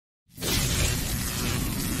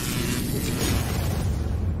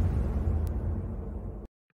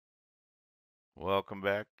Welcome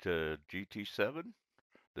back to GT7.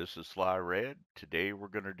 This is Sly Red. Today we're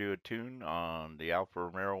going to do a tune on the Alfa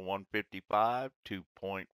Romeo 155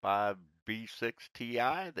 2.5 B6 Ti,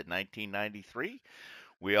 the 1993.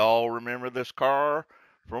 We all remember this car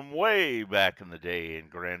from way back in the day in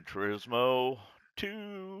Gran Turismo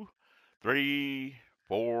 2, 3,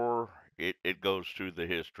 4. It goes through the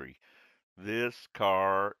history. This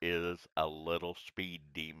car is a little speed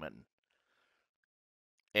demon,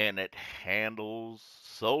 and it handles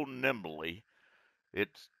so nimbly.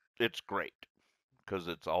 It's great because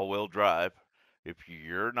it's all-wheel drive. If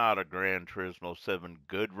you're not a Gran Turismo 7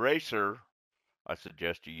 good racer, I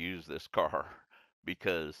suggest you use this car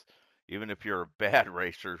because even if you're a bad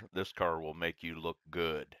racer, this car will make you look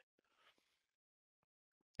good.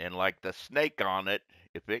 And like the snake on it,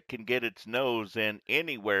 if it can get its nose in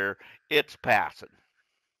anywhere, it's passing.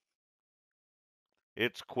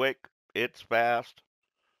 It's quick, it's fast.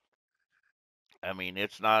 I mean,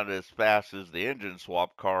 it's not as fast as the engine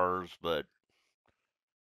swap cars, but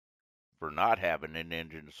for not having an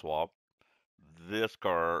engine swap, this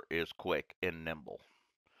car is quick and nimble.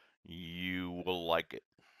 You will like it.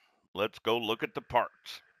 Let's go look at the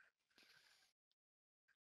parts.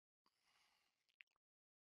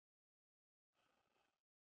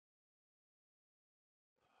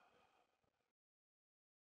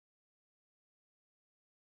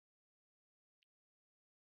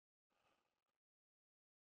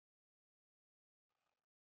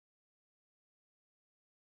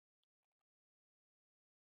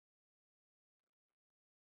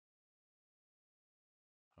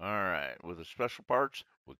 All right, with the special parts,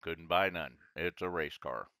 we couldn't buy none. It's a race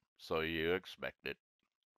car, so you expect it.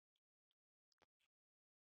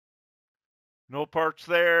 No parts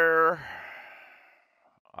there.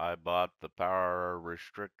 I bought the power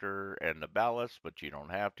restrictor and the ballast, but you don't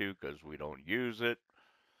have to because we don't use it.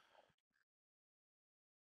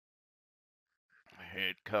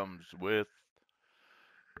 It comes with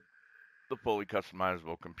the fully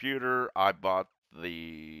customizable computer. I bought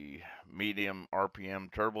the medium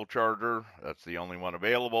RPM turbocharger. That's the only one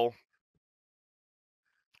available.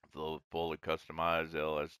 The fully customized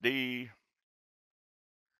LSD.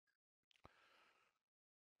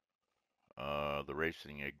 The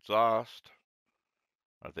racing exhaust.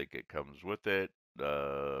 I think it comes with it.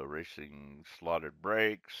 The racing slotted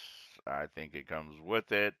brakes. I think it comes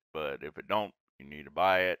with it, but if it don't, you need to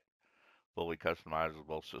buy it. Fully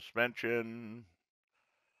customizable suspension,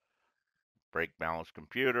 brake balance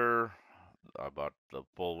computer. I bought the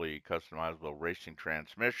fully customizable racing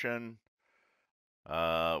transmission.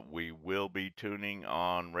 We will be tuning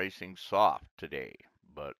on racing soft today,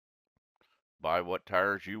 but buy what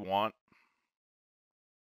tires you want.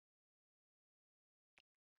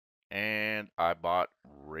 And I bought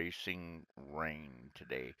racing rain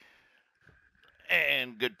today.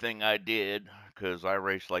 And good thing I did, because I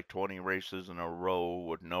raced like 20 races in a row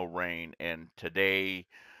with no rain, and today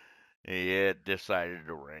it decided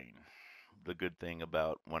to rain. The good thing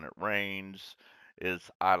about when it rains is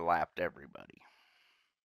I lapped everybody.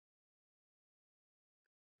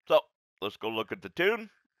 So let's go look at the tune.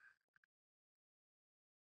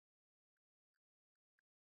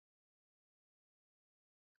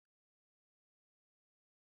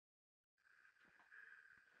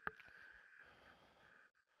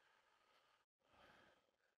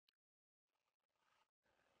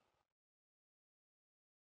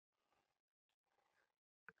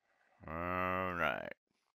 All right.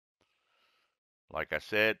 Like I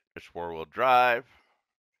said, it's four-wheel drive.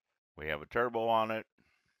 We have a turbo on it.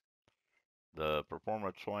 The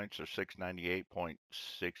performance points are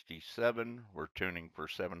 698.67. We're tuning for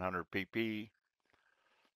 700 pp.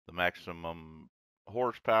 The maximum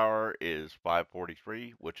horsepower is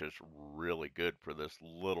 543, which is really good for this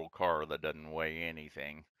little car that doesn't weigh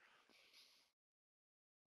anything.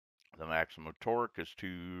 The maximum torque is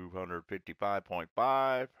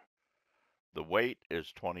 255.5. The weight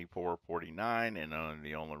is 2449, and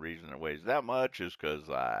the only reason it weighs that much is because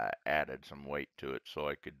I added some weight to it so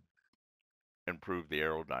I could improve the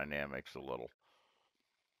aerodynamics a little.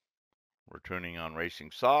 We're tuning on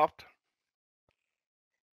racing soft.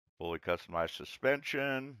 Fully customized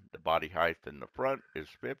suspension. The body height in the front is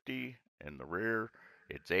 50. In the rear,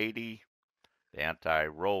 it's 80. The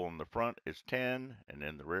anti-roll in the front is 10, and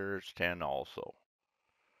in the rear it's 10 also.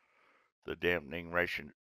 The dampening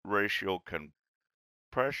ratio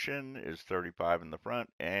compression is 35 in the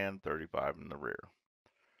front and 35 in the rear.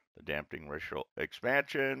 The damping ratio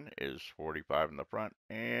expansion is 45 in the front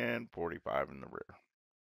and 45 in the rear.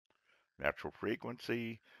 Natural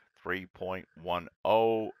frequency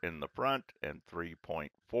 3.10 in the front and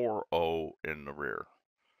 3.40 in the rear.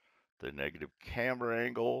 The negative camera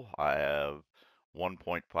angle, I have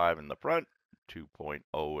 1.5 in the front,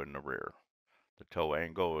 2.0 in the rear. The toe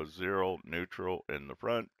angle is 0, neutral in the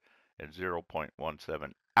front, and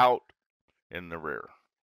 0.17 out in the rear.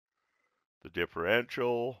 The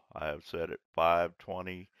differential, I have set at 5,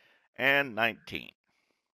 20, and 19.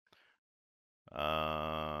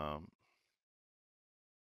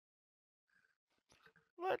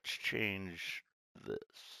 Let's change this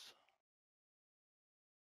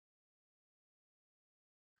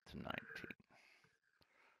to 19.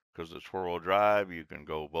 Because it's four-wheel drive, you can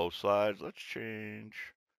go both sides. Let's change.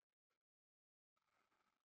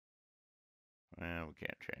 And we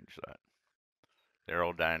can't change that.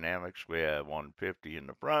 Aerodynamics, we have 150 in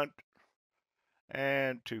the front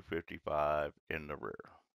and 255 in the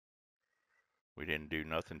rear. We didn't do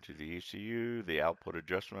nothing to the ECU. The output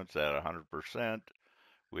adjustments at 100%.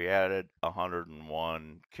 We added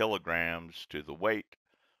 101 kilograms to the weight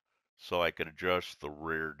so I could adjust the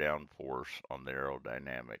rear downforce on the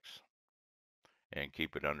aerodynamics and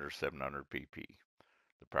keep it under 700 pp.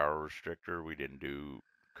 The power restrictor, we didn't do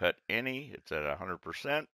cut any. It's at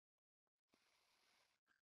 100%.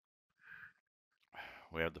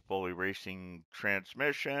 We have the fully racing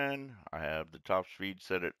transmission. I have the top speed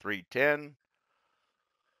set at 310.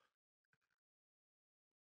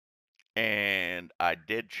 And I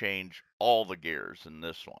did change all the gears in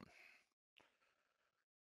this one.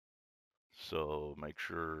 So make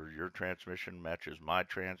sure your transmission matches my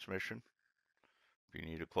transmission. If you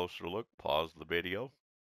need a closer look, pause the video.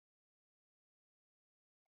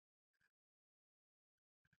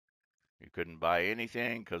 You couldn't buy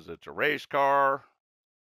anything because it's a race car.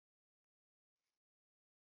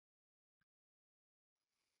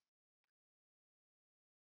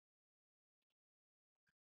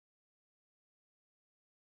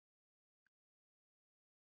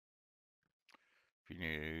 If you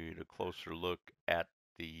need a closer look at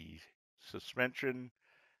the suspension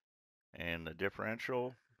and the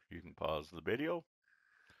differential, you can pause the video.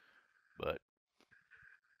 But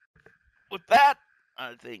with that,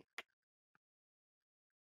 I think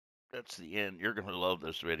that's the end. You're going to love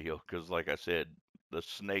this video because, like I said, the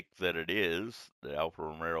snake that it is, the Alfa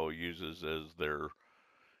Romeo uses as their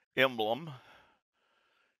emblem.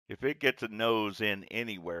 If it gets a nose in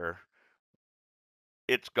anywhere,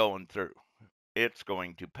 it's going through. It's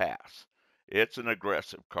going to pass. It's an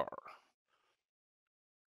aggressive car.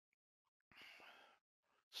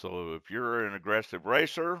 So if you're an aggressive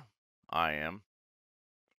racer, I am,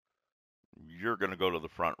 you're going to go to the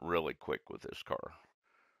front really quick with this car.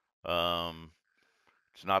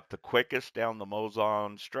 It's not the quickest down the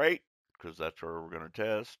Mozon straight because that's where we're going to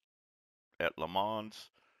test at Le Mans.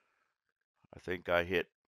 I think I hit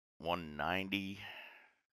 190.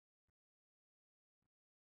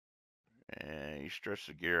 And you stretch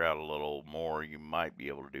the gear out a little more, you might be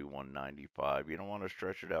able to do 195. You don't want to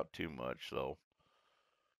stretch it out too much, though.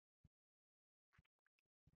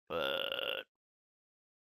 But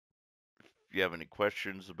if you have any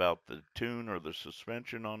questions about the tune or the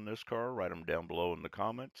suspension on this car, write them down below in the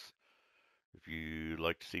comments. If you'd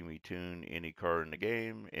like to see me tune any car in the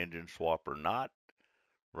game, engine swap or not,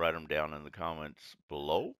 write them down in the comments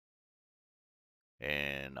below.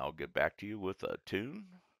 And I'll get back to you with a tune.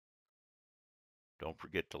 Don't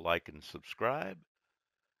forget to like and subscribe.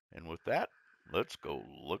 And with that, let's go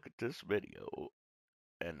look at this video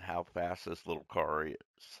and how fast this little car is.